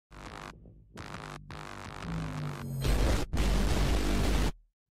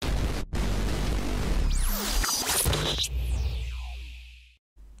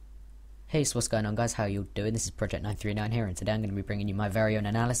Hey, so what's going on, guys? How are you doing? This is Project 939 here, and today I'm going to be bringing you my very own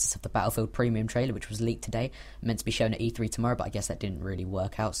analysis of the Battlefield Premium trailer, which was leaked today, meant to be shown at E3 tomorrow, but I guess that didn't really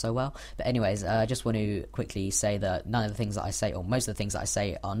work out so well. But anyways, I just want to quickly say that none of the things that I say, or most of the things that I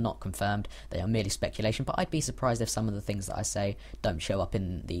say, are not confirmed. They are merely speculation, but I'd be surprised if some of the things that I say don't show up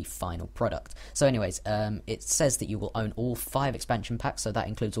in the final product. So anyways, it says that you will own all 5 expansion packs, so that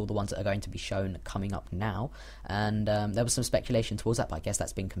includes all the ones that are going to be shown coming up now, and there was some speculation towards that, but I guess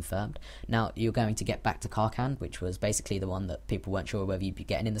that's been confirmed. Now, you're going to get back to Karkan, which was basically the one that people weren't sure whether you'd be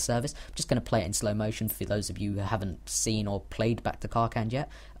getting in the service. I'm just going to play it in slow motion for those of you who haven't seen or played back to Karkan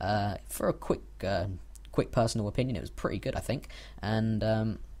yet. For a quick personal opinion, it was pretty good, I think. And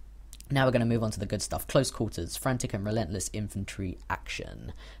now we're going to move on to the good stuff. Close quarters, frantic and relentless infantry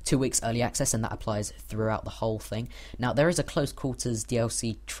action. 2 weeks early access, and that applies throughout the whole thing. Now, there is a close quarters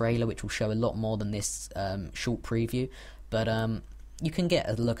DLC trailer, which will show a lot more than this short preview. But you can get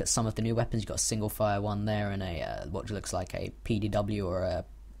a look at some of the new weapons. You've got a single fire one there and a what looks like a PDW or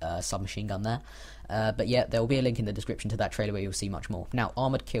a submachine gun there. But yeah, there will be a link in the description to that trailer where you'll see much more. Now,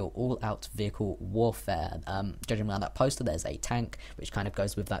 Armoured Kill, all-out vehicle warfare. Judging by that poster, there's a tank, which kind of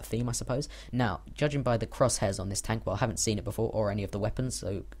goes with that theme, I suppose. Now, judging by the crosshairs on this tank, well, I haven't seen it before or any of the weapons,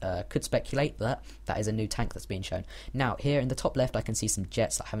 so could speculate that that is a new tank that's being shown. Now, here in the top left, I can see some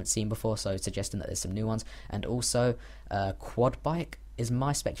jets that I haven't seen before, so suggesting that there's some new ones. And also, quad bike is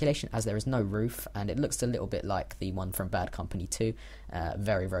my speculation, as there is no roof, and it looks a little bit like the one from Bad Company 2.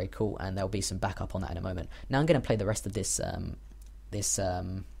 Very, very cool, and there'll be some backup on that in a moment. Now I'm going to play the rest of this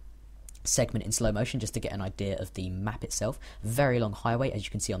segment in slow motion just to get an idea of the map itself. Very long highway, as you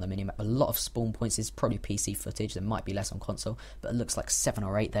can see on the minimap. A lot of spawn points. Is probably PC footage. There might be less on console, but it looks like 7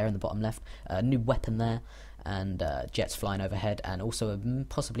 or 8 there in the bottom left. New weapon there, and jets flying overhead, and also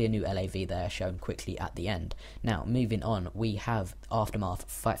possibly a new LAV there shown quickly at the end. Now, moving on, we have Aftermath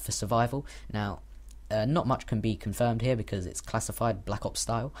Fight for Survival. Now, not much can be confirmed here because it's classified Black Ops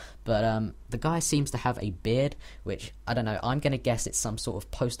style, but the guy seems to have a beard, which, I don't know, I'm going to guess it's some sort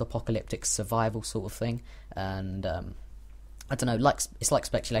of post-apocalyptic survival sort of thing, and I don't know, it's like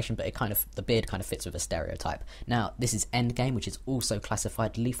speculation, but the beard kind of fits with a stereotype. Now, this is Endgame, which is also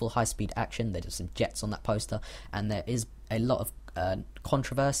classified lethal high-speed action. There's some jets on that poster, and there is a lot of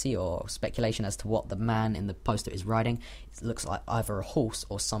controversy or speculation as to what the man in the poster is riding. It looks like either a horse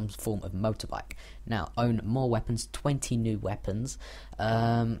or some form of motorbike. Now, own more weapons, 20 new weapons.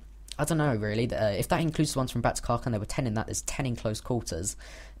 I don't know, really. If that includes the ones from Back to Karkan, there were 10 in that. There's 10 in close quarters.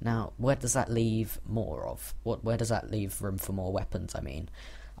 Now, where does that leave more of? Where does that leave room for more weapons? I mean,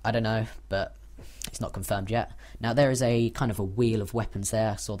 I don't know, but it's not confirmed yet. Now, there is a kind of a wheel of weapons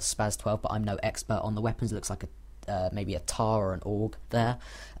there. I saw the Spaz 12, but I'm no expert on the weapons. It looks like maybe a TAR or an AUG there.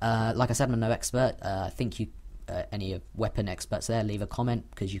 Like I said, I'm no expert. I think any weapon experts there, leave a comment,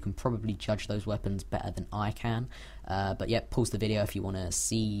 because you can probably judge those weapons better than I can. But yeah, pause the video if you want to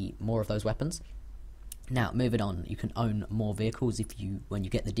see more of those weapons. Now, moving on, you can own more vehicles when you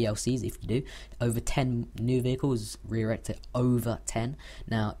get the DLCs, if you do. Over 10 new vehicles, rear-rated over 10.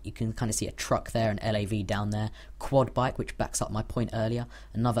 Now, you can kind of see a truck there, an LAV down there, quad bike, which backs up my point earlier,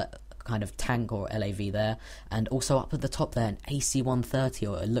 another kind of tank or LAV there, and also up at the top there, an AC-130,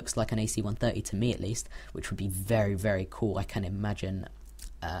 or it looks like an AC-130 to me at least, which would be very, very cool. I can imagine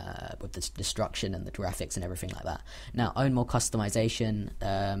with the destruction and the graphics and everything like that. Now, own more customization,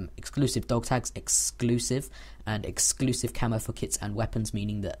 exclusive dog tags, and exclusive camo for kits and weapons,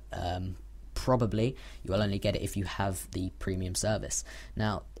 meaning that probably you will only get it if you have the premium service.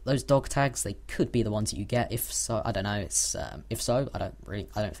 Now, those dog tags, they could be the ones that you get. If so, I don't know. If so, I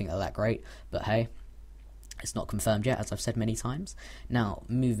don't think they're that great. But hey, it's not confirmed yet, as I've said many times. Now,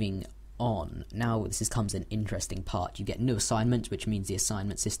 moving on. Now, comes an interesting part. You get new assignments, which means the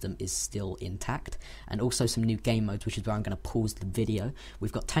assignment system is still intact, and also some new game modes, which is where I'm going to pause the video.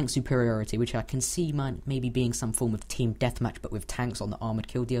 We've got Tank Superiority, which I can see maybe being some form of team deathmatch, but with tanks on the Armoured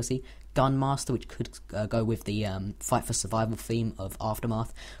Kill DLC. Gunmaster, which could go with the Fight for Survival theme of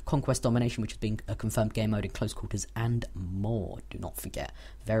Aftermath. Conquest Domination, which has been a confirmed game mode in close quarters, and more. Do not forget.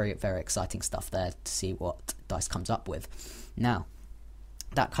 Very, very exciting stuff there to see what DICE comes up with. Now,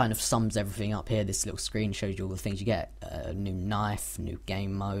 that kind of sums everything up here. This little screen shows you all the things you get. New knife, new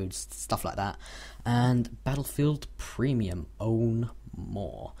game modes, stuff like that. And Battlefield Premium, own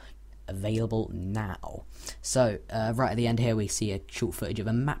more. Available now. So right at the end here we see a short footage of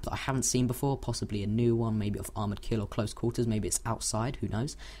a map that I haven't seen before, possibly a new one, maybe of Armoured Kill or Close Quarters, maybe it's outside, who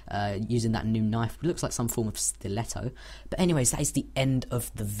knows, using that new knife. It looks like some form of stiletto. But anyways, that is the end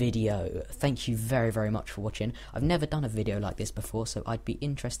of the video. Thank you very, very much for watching. I've never done a video like this before, so I'd be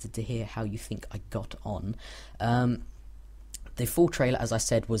interested to hear how you think I got on. The full trailer, as I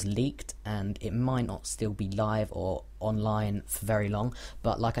said, was leaked, and it might not still be live or online for very long,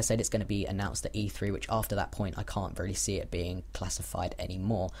 but like I said, it's going to be announced at E3, which after that point I can't really see it being classified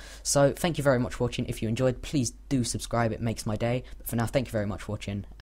anymore. So thank you very much for watching. If you enjoyed, please do subscribe, it makes my day. But for now, thank you very much for watching,